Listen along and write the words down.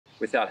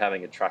without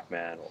having a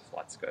TrackMan or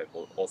flight scope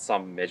or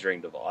some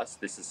measuring device,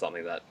 this is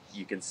something that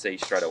you can see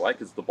straight away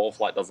because the ball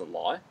flight doesn't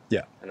lie.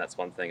 Yeah. And that's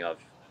one thing I've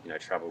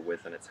traveled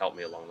with, and it's helped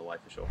me along the way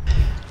for sure.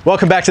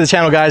 Welcome back to the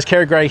channel, guys.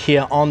 Kerrod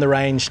here on the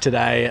range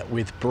today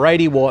with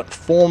Brady Watt,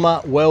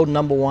 former world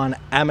 #1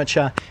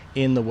 amateur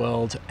in the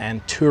world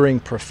and touring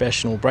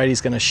professional. Brady's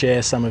going to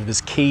share some of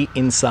his key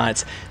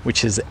insights,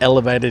 which has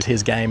elevated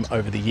his game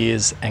over the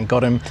years and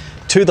got him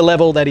to the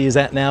level that he is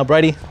at now.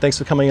 Brady, thanks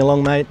for coming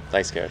along, mate.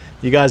 Thanks, Kerrod.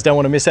 You guys don't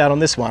want to miss out on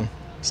this one.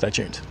 Stay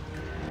tuned.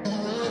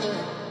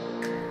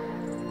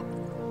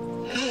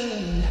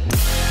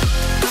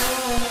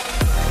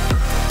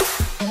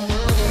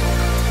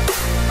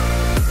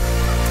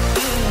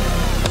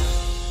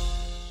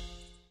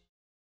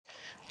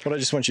 What I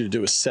just want you to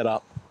do is set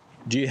up.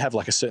 Do you have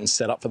like a certain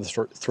setup for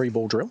the three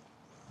ball drill?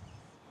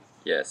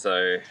 Yeah,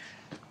 so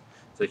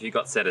if you've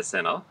got center,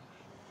 so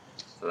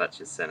that's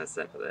your center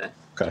there.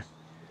 Okay.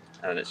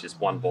 And then it's just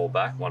one ball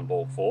back, one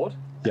ball forward.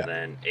 Yeah. And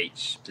then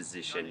each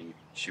position you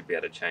should be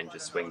able to change your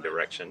swing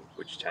direction,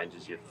 which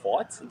changes your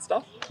flights and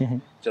stuff. Mm-hmm.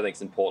 Which I think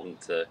is important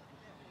to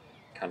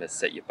kind of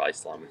set your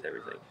baseline with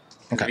everything.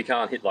 Okay. If you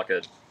can't hit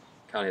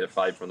a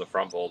fade from the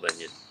front ball, then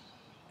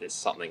there's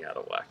something out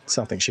of whack.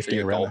 Something shifting so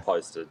your around.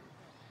 Goalpost,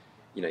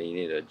 you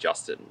need to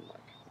adjust it and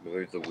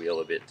move the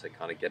wheel a bit to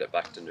kind of get it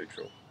back to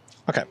neutral.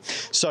 Okay,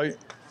 so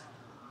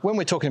when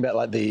we're talking about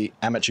like the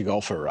amateur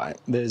golfer, right,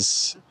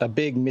 there's a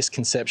big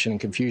misconception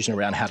and confusion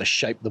around how to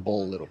shape the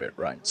ball a little bit,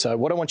 right? So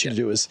what I want you to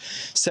do is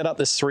set up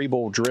this three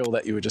ball drill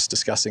that you were just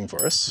discussing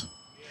for us.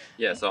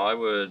 Yeah, so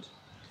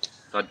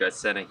I'd go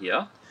center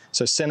here.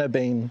 So center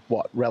being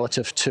what,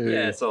 relative to?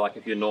 Yeah, so like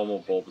if your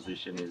normal ball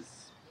position is,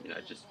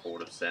 just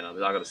forward of center. I've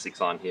got a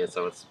 6-iron here,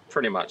 so it's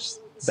pretty much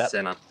that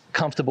center.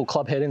 Comfortable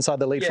club head inside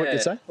the lead foot,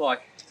 you'd say?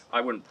 Like I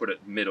wouldn't put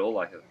it middle,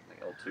 like a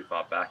little too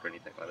far back or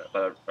anything like that.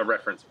 But a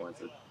reference point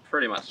is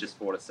pretty much just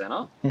forward of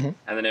center. Mm-hmm.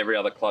 And then every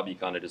other club you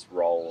kind of just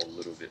roll a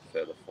little bit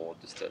further forward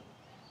just to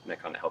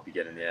kind of help you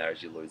get in the air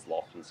as you lose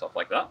loft and stuff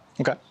like that.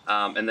 Okay.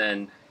 And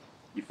then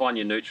you find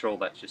your neutral,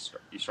 that's just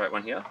your straight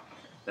one here.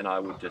 Then I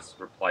would just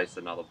replace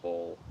another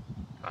ball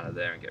kind of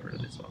there and get rid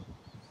of this one.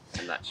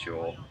 And that's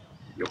your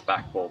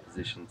back ball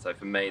position. So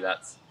for me,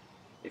 that's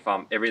if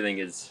everything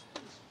is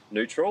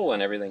neutral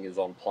and everything is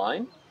on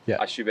plane,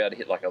 I should be able to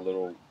hit like a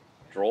little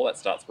draw that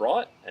starts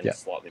right and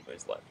slightly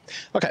moves left.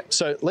 Okay,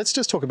 so let's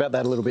just talk about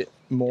that a little bit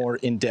more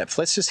in depth.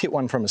 Let's just hit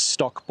one from a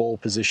stock ball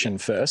position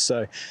first.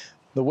 So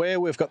the way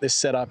we've got this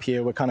set up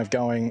here, we're kind of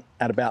going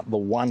at about the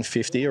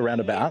 150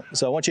 around about.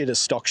 So I want you to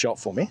stock shot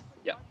for me.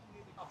 Yeah.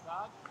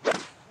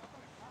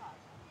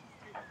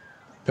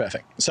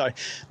 Perfect. So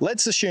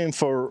let's assume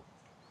for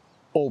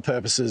all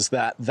purposes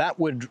that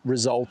would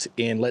result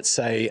in, let's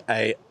say,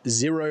 a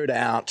zeroed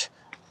out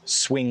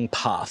swing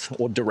path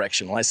or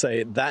direction. Let's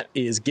say that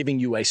is giving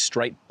you a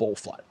straight ball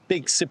flight.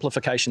 Big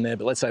simplification there,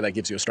 but let's say that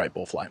gives you a straight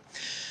ball flight.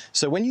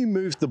 So when you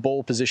move the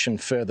ball position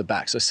further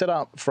back, so set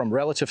up from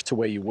relative to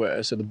where you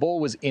were, so the ball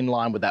was in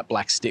line with that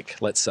black stick,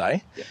 let's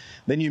say,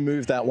 then you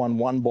move that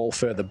one ball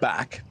further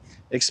back.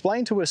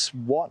 Explain to us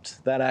what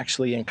that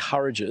actually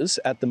encourages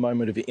at the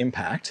moment of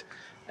impact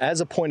as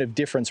a point of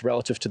difference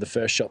relative to the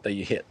first shot that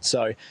you hit.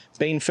 So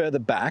being further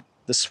back,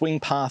 the swing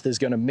path is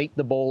going to meet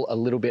the ball a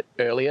little bit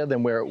earlier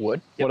than where it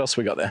would. What else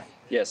we got there?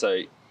 Yeah,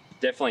 so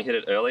definitely hit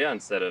it earlier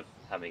instead of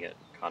having it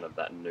kind of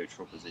that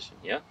neutral position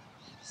here.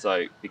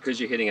 So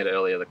because you're hitting it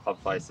earlier, the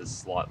club face is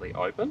slightly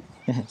open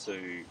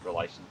to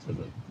relation to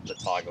the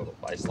target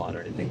or baseline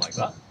or anything like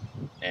that.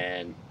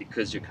 And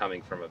because you're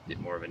coming from a bit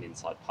more of an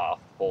inside path,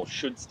 the ball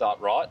should start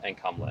right and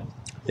come left.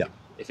 Yeah.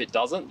 If it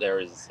doesn't, there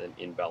is an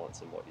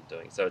imbalance in what you're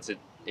doing. So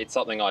it's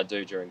something I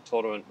do during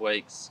tournament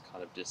weeks,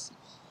 kind of just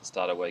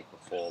start a week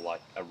before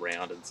like a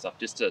round and stuff,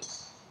 just to,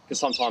 because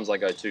sometimes I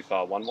go too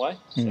far one way.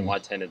 So my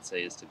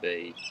tendency is to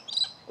be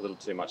a little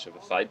too much of a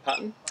fade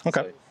pattern.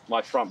 Okay. So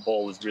my front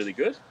ball is really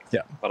good,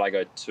 but I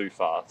go too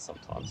far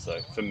sometimes.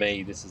 So for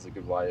me, this is a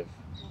good way of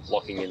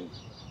locking in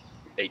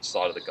each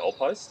side of the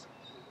goalpost.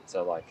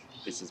 So like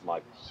this is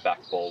my back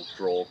ball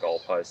draw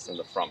goalpost and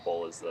the front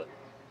ball is the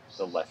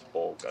left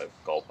ball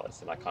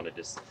goalpost, and I kind of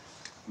just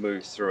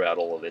move throughout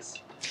all of this.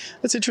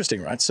 That's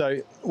interesting, right?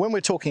 So when we're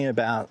talking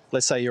about,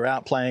 let's say you're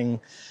out playing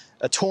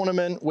a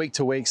tournament week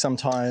to week,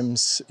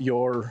 sometimes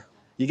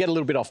you get a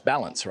little bit off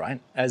balance, right?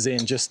 As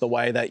in just the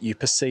way that you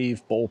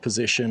perceive ball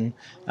position,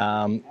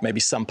 maybe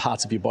some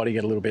parts of your body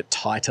get a little bit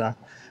tighter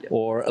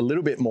or a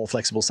little bit more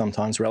flexible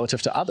sometimes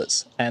relative to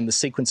others. And the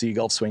sequence of your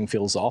golf swing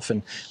feels off.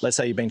 And let's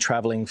say you've been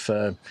traveling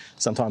for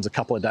sometimes a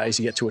couple of days,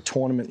 you get to a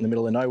tournament in the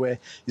middle of nowhere,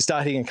 you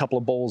start hitting a couple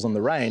of balls on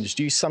the range.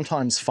 Do you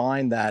sometimes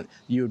find that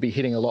you would be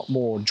hitting a lot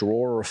more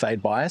draw or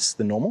fade bias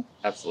than normal?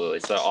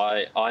 Absolutely. So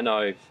I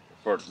know,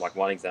 for like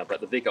one example,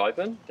 at the Vic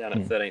Open down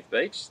at 13th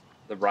Beach,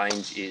 the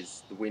range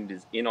is, the wind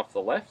is in off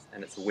the left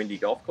and it's a windy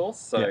golf course.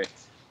 So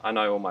I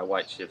know all my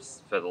weight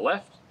shifts further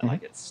left and I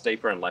get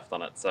steeper and left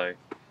on it. So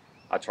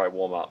I try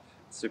warm up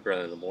super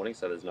early in the morning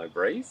so there's no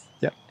breeze.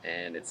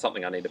 And it's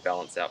something I need to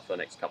balance out for the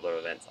next couple of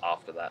events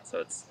after that. So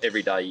it's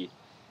every day, you're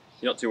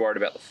not too worried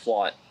about the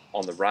flight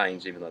on the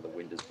range, even though the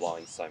wind is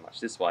blowing so much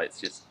this way, it's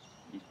just,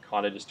 you're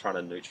kind of just trying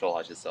to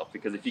neutralize yourself,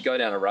 because if you go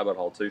down a rabbit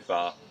hole too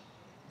far,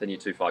 then you're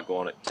too far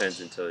gone. It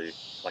turns into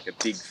like a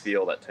big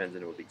feel that turns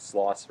into a big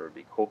slice or a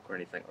big hook or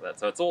anything like that.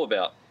 So it's all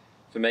about,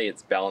 for me,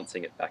 it's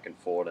balancing it back and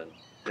forward. And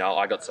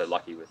I got so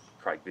lucky with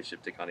Craig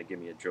Bishop to kind of give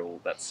me a drill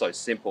that's so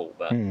simple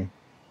that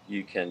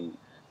you can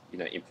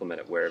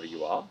implement it wherever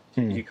you are.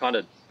 You kind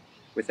of,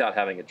 without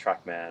having a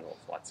TrackMan or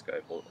flight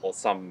scope or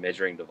some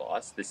measuring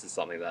device, this is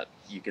something that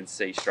you can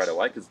see straight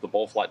away, because the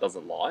ball flight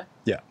doesn't lie.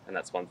 Yeah. And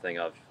that's one thing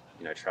I've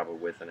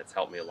traveled with, and it's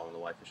helped me along the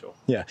way for sure.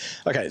 Yeah.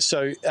 Okay.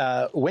 So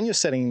when you're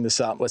setting this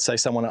up, let's say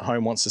someone at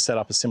home wants to set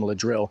up a similar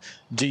drill,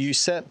 do you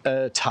set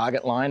a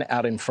target line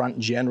out in front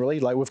generally?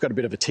 Like, we've got a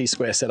bit of a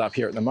T-square set up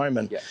here at the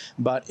moment,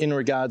 but in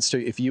regards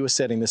to if you were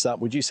setting this up,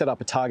 would you set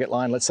up a target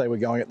line? Let's say we're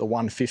going at the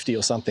 150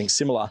 or something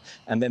similar,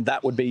 and then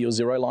that would be your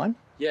zero line?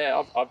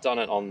 Yeah, I've done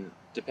it on,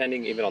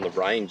 depending even on the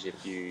range.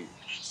 If you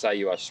say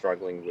you are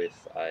struggling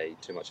with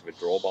too much of a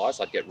draw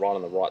bias, I'd get right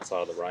on the right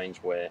side of the range,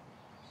 where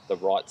the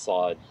right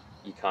side,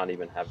 you can't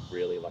even have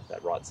really like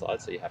that right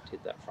side, so you have to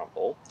hit that front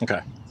ball.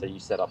 Okay. So you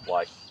set up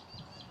like,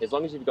 as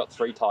long as you've got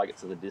 3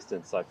 targets in the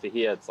distance. So for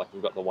here, it's like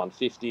we've got the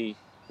 150,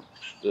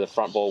 the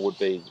front ball would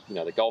be,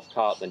 the golf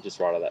cart, then just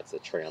right of that's a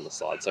tree on the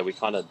side. So we're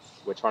trying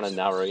to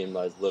narrow in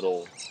those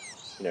little,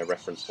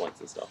 reference points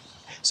and stuff.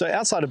 So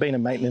outside of being a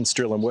maintenance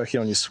drill and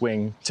working on your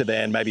swing to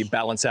then maybe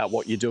balance out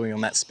what you're doing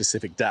on that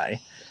specific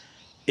day,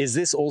 is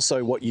this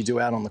also what you do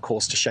out on the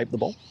course to shape the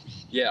ball?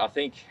 Yeah, I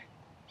think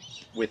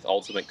with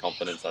ultimate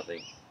confidence, I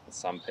think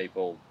some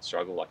people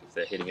struggle. Like if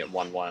they're hitting it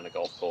one way on a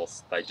golf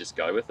course, they just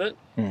go with it.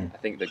 I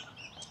think the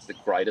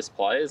greatest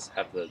players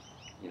have the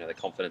the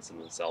confidence in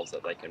themselves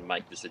that they can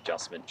make this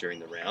adjustment during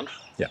the round.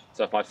 Yeah.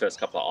 So if my first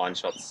couple of iron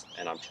shots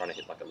and I'm trying to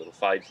hit like a little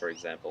fade, for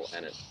example,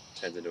 and it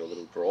turns into a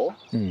little draw,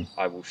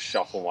 I will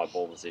shuffle my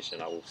ball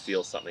position. I will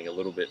feel something a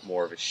little bit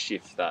more of a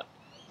shift, that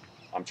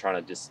I'm trying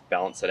to just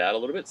balance it out a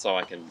little bit, so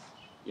I can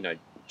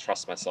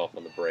trust myself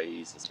on the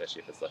breeze,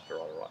 especially if it's left to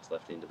right or right to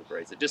left into the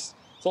breeze. It's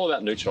all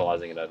about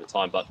neutralizing it over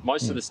time. But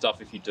most of the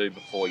stuff, if you do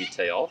before you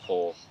tee off,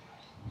 or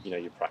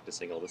you're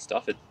practicing all this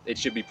stuff, it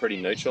should be pretty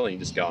neutral, and you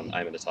just go and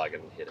aim at a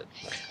target and hit it.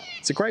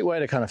 It's a great way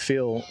to kind of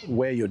feel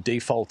where your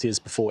default is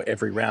before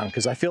every round,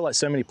 because I feel like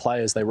so many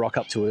players, they rock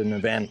up to an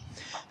event.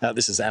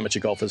 This is amateur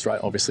golfers,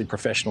 right? Obviously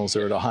professionals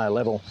are at a higher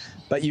level,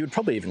 but you would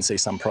probably even see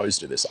some pros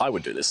do this. I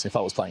would do this if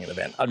I was playing an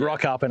event. I'd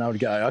rock up and I would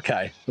go,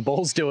 okay, the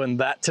ball's doing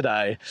that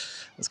today,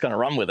 let's kind of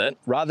run with it,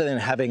 rather than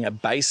having a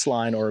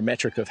baseline or a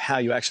metric of how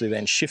you actually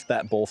then shift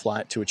that ball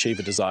flight to achieve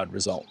a desired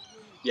result.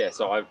 Yeah,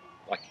 so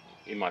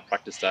in my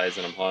practice days,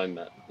 and I'm home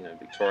at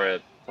Victoria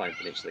playing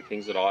Peninsula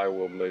Kingswood, I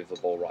will move the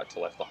ball right to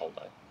left the whole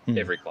day,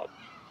 every club,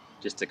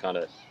 just to kind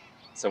of,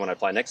 so when I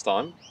play next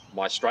time,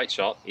 my straight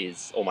shot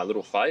is, or my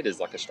little fade is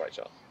like a straight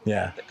shot.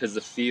 Yeah. Because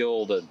the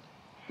field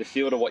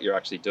of what you're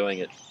actually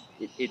doing,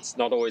 it's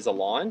not always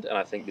aligned, and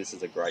I think this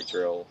is a great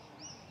drill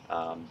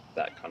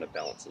that kind of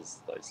balances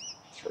those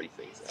 3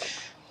 things out.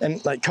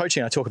 And like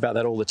coaching, I talk about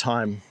that all the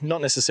time,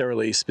 not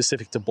necessarily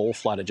specific to ball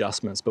flight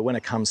adjustments, but when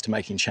it comes to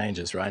making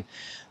changes, right?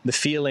 The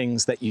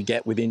feelings that you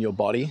get within your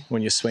body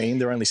when you're swinging,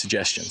 they're only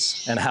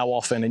suggestions. And how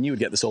often, and you would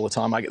get this all the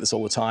time, I get this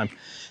all the time,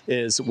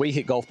 is we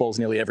hit golf balls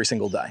nearly every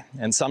single day.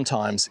 And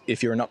sometimes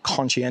if you're not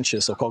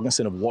conscientious or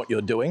cognizant of what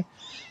you're doing,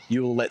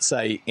 you'll, let's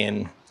say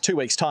in 2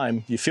 weeks'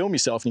 time, you film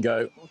yourself and you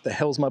go, what the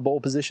hell's my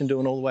ball position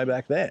doing all the way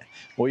back there?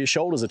 Or your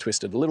shoulders are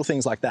twisted, little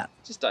things like that.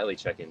 Just daily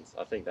check-ins.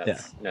 I think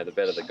that's, the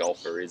better the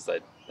golfer is,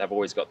 they've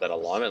always got that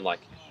alignment.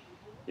 Like,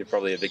 you're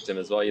probably a victim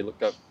as well. You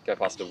go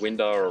past a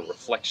window or a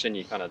reflection,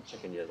 you kind of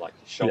checking your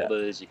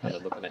shoulders, you're kind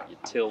of looking at your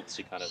tilts,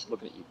 you're kind of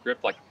looking at your grip.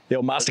 Like the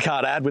old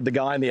MasterCard ad with the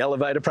guy in the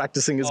elevator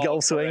practicing his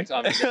golf swing.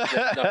 I mean,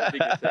 the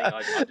biggest thing,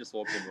 I just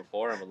walked in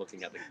before and we're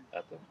looking at the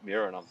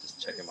mirror and I'm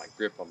just checking my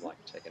grip. I'm like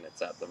checking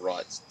it's at the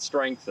right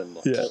strength and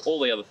all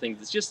the other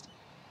things. It's just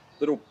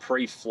little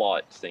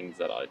pre-flight things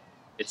that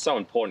it's so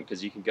important,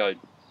 because you can go.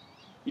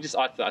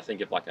 I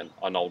think of like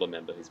an older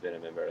member who's been a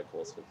member at a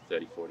course for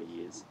 30, 40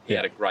 years. He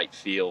had a great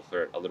feel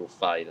for a little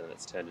fade and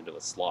it's turned into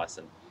a slice,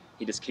 and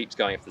he just keeps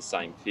going for the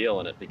same feel,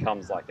 and it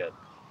becomes like a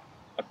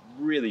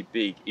really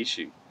big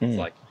issue. It's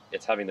like,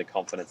 it's having the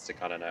confidence to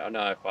kind of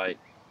know, if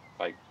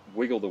I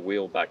wiggle the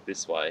wheel back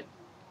this way,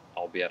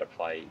 I'll be able to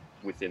play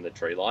within the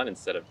tree line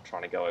instead of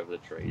trying to go over the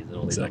trees and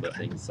all these other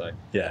things. So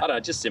I don't know,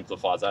 it just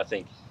simplifies. I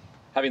think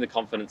having the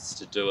confidence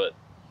to do it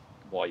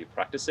while you're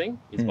practicing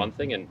is one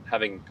thing, and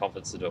having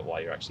confidence to do it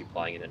while you're actually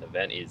playing in an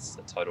event is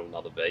a total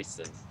another beast.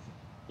 And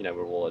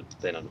we're all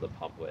been under the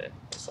pump where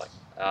it's like,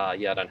 I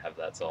don't have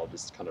that, so I'll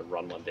just kind of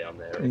run one down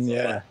there.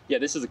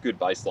 This is a good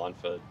baseline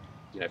for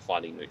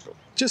finding neutral.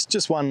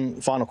 Just one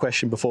final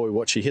question before we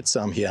watch you hit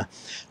some here.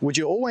 Would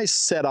you always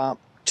set up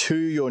to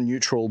your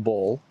neutral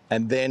ball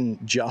and then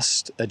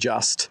just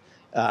adjust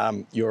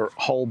your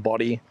whole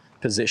body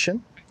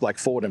position, like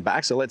forward and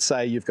back? So let's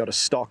say you've got a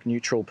stock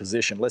neutral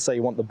position. Let's say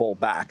you want the ball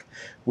back.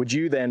 Would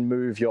you then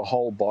move your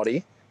whole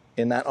body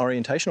in that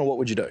orientation, or what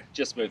would you do?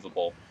 Just move the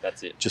ball.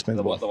 That's it. Just move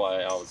the ball. The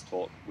way I was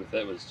taught with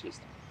it was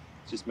just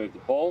just move the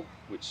ball,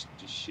 which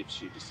just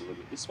shifts you just a little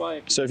bit this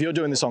way. So if you're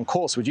doing this on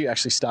course, would you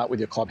actually start with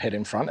your club head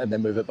in front and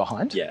then move it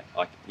behind? Yeah,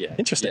 yeah.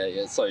 Interesting.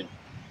 Yeah. So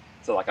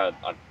like I'd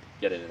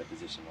get it in a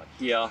position like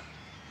here,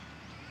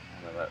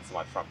 and that's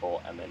my front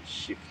ball, and then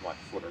shift my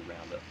foot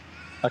around it.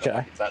 Okay. So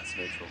like if that's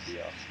neutral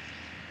here,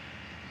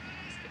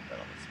 just get that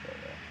on the spot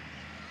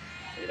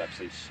there. So you'd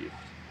actually shift.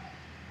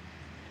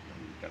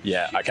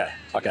 Yeah.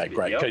 Okay.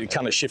 Great. Here, You're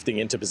kind of shifting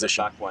into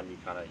position. The back one,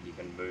 you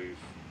can move.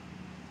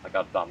 Like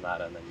I've done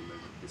that, and then you move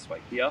it this way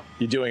here.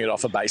 You're doing it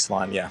off a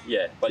baseline, yeah.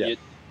 Yeah, but Yeah.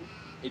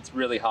 it's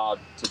really hard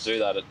to do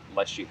that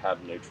unless you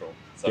have neutral.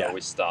 So Yeah. we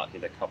start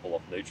with a couple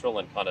of neutral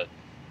and kind of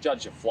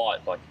judge your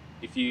flight. Like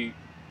if you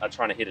are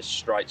trying to hit a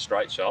straight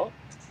shot,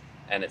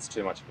 and it's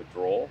too much of a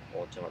draw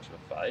or too much of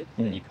a fade,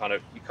 then you kind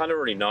of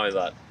already know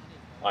that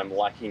I'm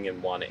lacking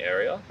in one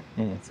area.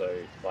 So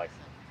like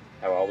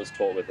how I was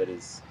taught with it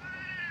is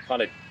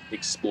kind of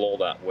explore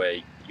that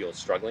where you're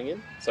struggling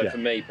in. So for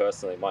me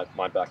personally,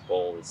 my back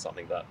ball is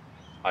something that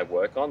I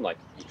work on. Like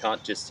you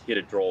can't just hit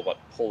a draw but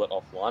pull it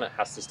offline. It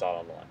has to start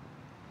on line.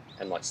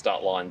 And like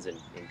start lines in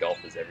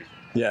golf is everything.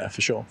 Yeah,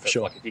 for sure.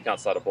 So like if you can't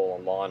start a ball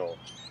on line, or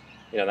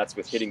that's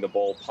with hitting the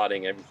ball,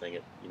 putting, everything,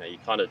 you're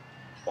kind of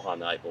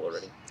behind the 8 ball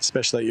already.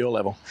 Especially at your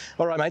level.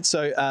 All right, mate.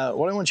 So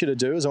what I want you to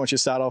do is I want you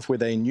to start off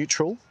with a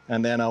neutral,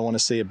 and then I want to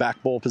see a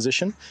back ball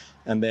position,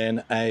 and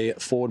then a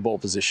forward ball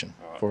position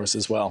for us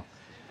as well.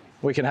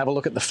 We can have a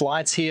look at the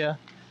flights here.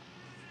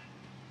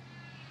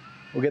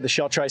 We'll get the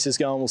shot traces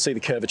going. We'll see the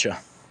curvature.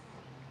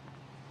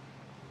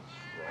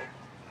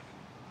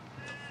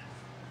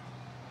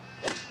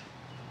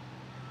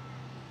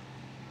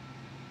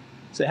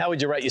 So how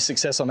would you rate your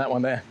success on that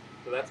one there?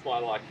 So that's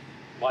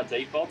my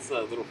default's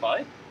a little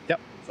fade. Yep.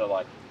 So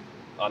like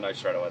I know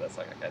straight away that's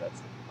like, okay, that's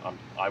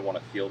I want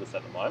to feel this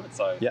at the moment.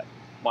 So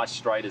my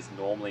straight is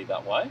normally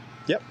that way.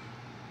 Yep.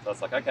 So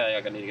it's like, okay,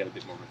 I need to get a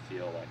bit more of a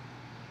feel, like,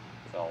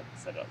 so I'll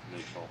set it up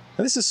neutral.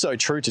 And this is so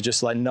true to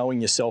just like knowing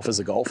yourself as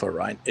a golfer,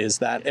 right? Is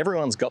that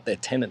everyone's got their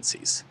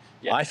tendencies.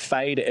 Yeah. I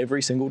fade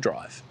every single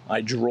drive.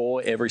 I draw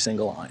every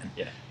single iron.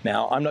 Yeah.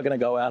 Now, I'm not going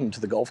to go out into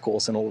the golf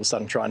course and all of a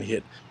sudden try and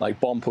hit like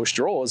bomb push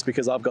draws,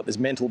 because I've got this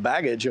mental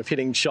baggage of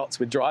hitting shots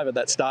with driver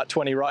that start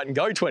 20 right and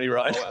go 20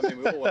 right. Well, I mean,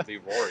 we all want to be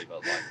Rory, but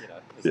like,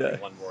 there's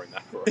only one Rory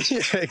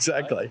McIlroy. Yeah,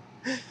 exactly.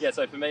 Right? Yeah,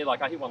 so for me,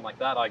 like I hit one like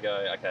that, I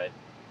go, okay.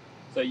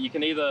 So you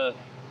can either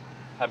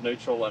have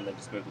neutral and then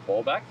just move the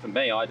ball back. For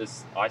me, I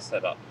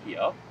set up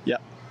here. Yeah.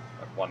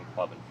 Like one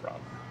club in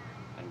front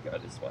and go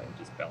this way and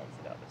just balance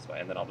it out this way.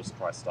 And then I'll just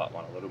try start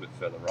one a little bit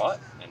further right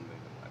and move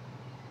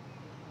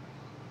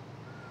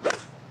it back.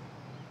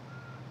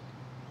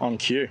 On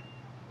cue.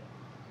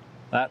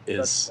 That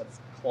is... That's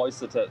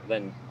closer to,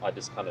 then I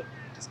just kind of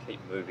keep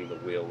moving the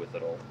wheel with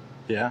it all.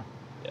 Yeah.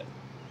 Yeah.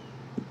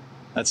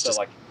 That's so just...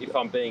 like, if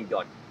I'm being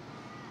like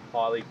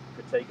highly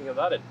critiquing of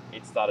that, it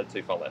started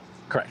too far left.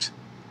 Correct.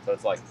 So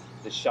it's like,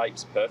 the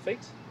shape's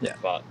perfect, yeah,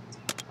 but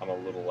I'm a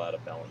little out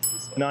of balance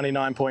this way.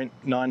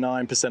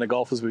 99.99% of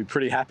golfers would be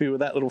pretty happy with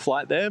that little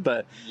flight there,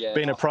 but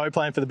being a pro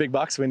playing for the big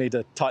bucks, we need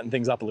to tighten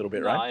things up a little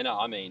bit, right? I know.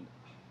 I mean,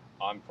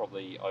 I'm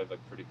probably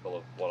overcritical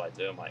of what I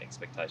do, and my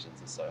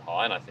expectations are so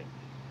high, and I think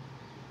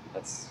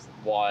that's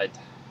why,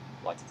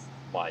 like,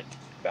 my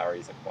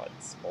barriers are quite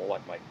small,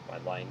 like my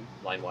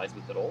lane ways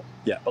with it all.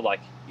 Yeah. But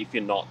like, if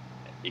you're not,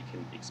 it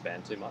can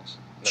expand too much.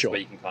 And that's where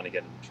you can kind of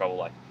get into trouble.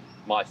 Like,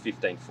 my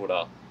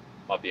 15-footer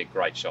might be a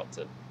great shot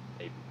to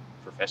even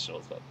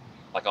professionals, but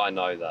like I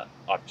know that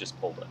I've just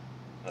pulled it.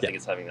 I think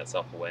it's having that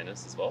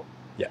self-awareness as well.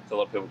 Yeah. So a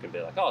lot of people can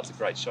be like, oh, it's a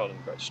great shot and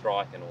a great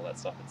strike and all that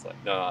stuff. It's like,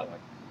 no, like,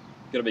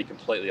 you've got to be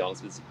completely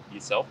honest with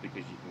yourself, because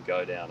you can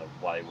go down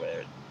a way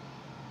where,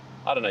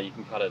 I don't know, you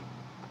can kind of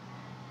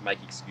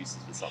make excuses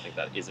for something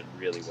that isn't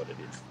really what it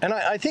is. And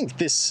I think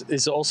this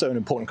is also an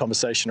important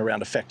conversation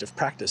around effective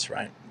practice,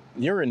 right?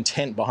 Your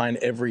intent behind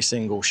every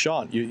single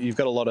shot, you've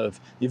got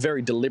you're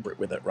very deliberate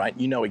with it, right?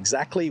 You know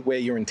exactly where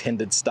your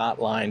intended start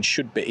line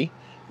should be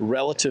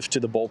relative to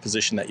the ball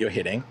position that you're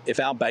hitting. If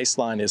our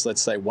baseline is,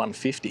 let's say,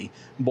 150,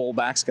 ball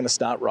back's going to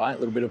start right, a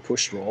little bit of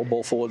push draw,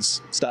 ball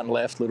forward's starting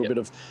left, a little bit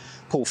of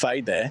pull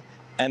fade there.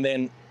 And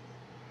then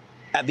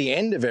at the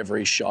end of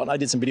every shot, I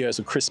did some videos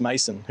with Chris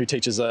Mason, who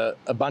teaches a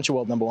bunch of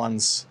world number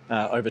ones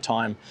over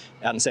time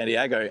out in San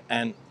Diego.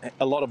 And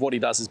a lot of what he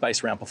does is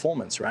based around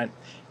performance, right?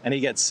 And he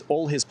gets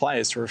all his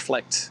players to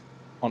reflect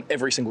on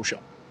every single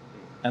shot.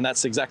 And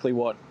that's exactly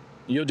what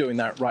you're doing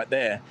that right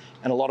there.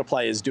 And a lot of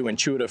players do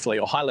intuitively,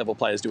 or high-level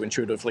players do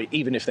intuitively,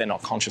 even if they're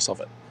not conscious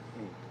of it.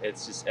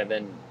 It's just, and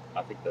then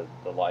I think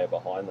the layer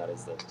behind that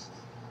is that,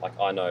 like,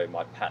 I know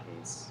my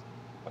patterns,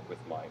 like with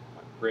my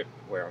grip,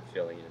 where I'm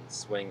feeling it in the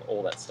swing,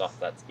 all that stuff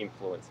that's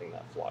influencing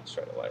that flight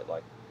straight away.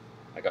 Like,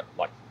 I got,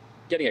 like,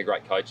 getting a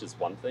great coach is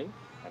one thing,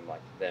 and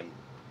like them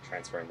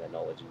transferring their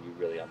knowledge and you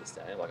really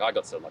understand it. Like, I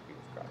got so lucky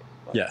with Craig.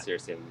 Like,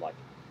 seriously, and like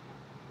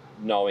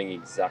knowing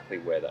exactly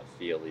where that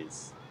feel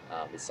is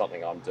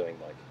something I'm doing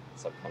like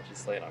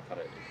subconsciously, and I kind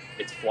of,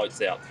 it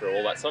floats out through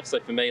all that stuff. So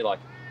for me, like,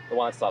 the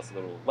one that starts a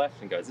little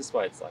left and goes this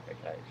way, it's like,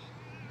 okay,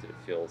 did it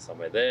feel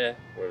somewhere there?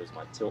 Where was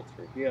my tilt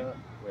through here?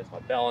 Where's my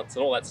balance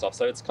and all that stuff?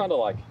 So it's kind of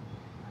like,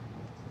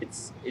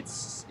 it's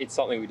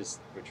something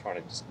we're trying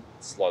to just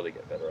slowly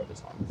get better over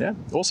time. Yeah,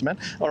 awesome, man.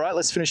 All right,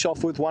 let's finish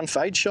off with one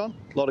fade shot.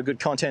 A lot of good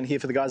content here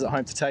for the guys at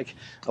home to take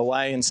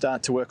away and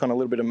start to work on a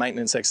little bit of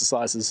maintenance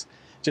exercises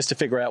just to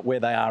figure out where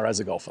they are as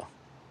a golfer.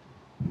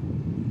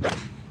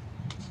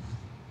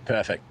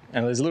 Perfect.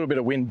 And there's a little bit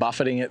of wind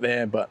buffeting it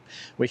there, but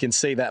we can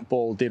see that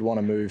ball did want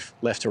to move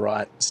left to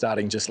right,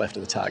 starting just left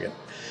of the target.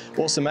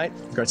 Awesome, mate.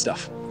 Great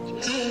stuff.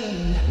 Cheers.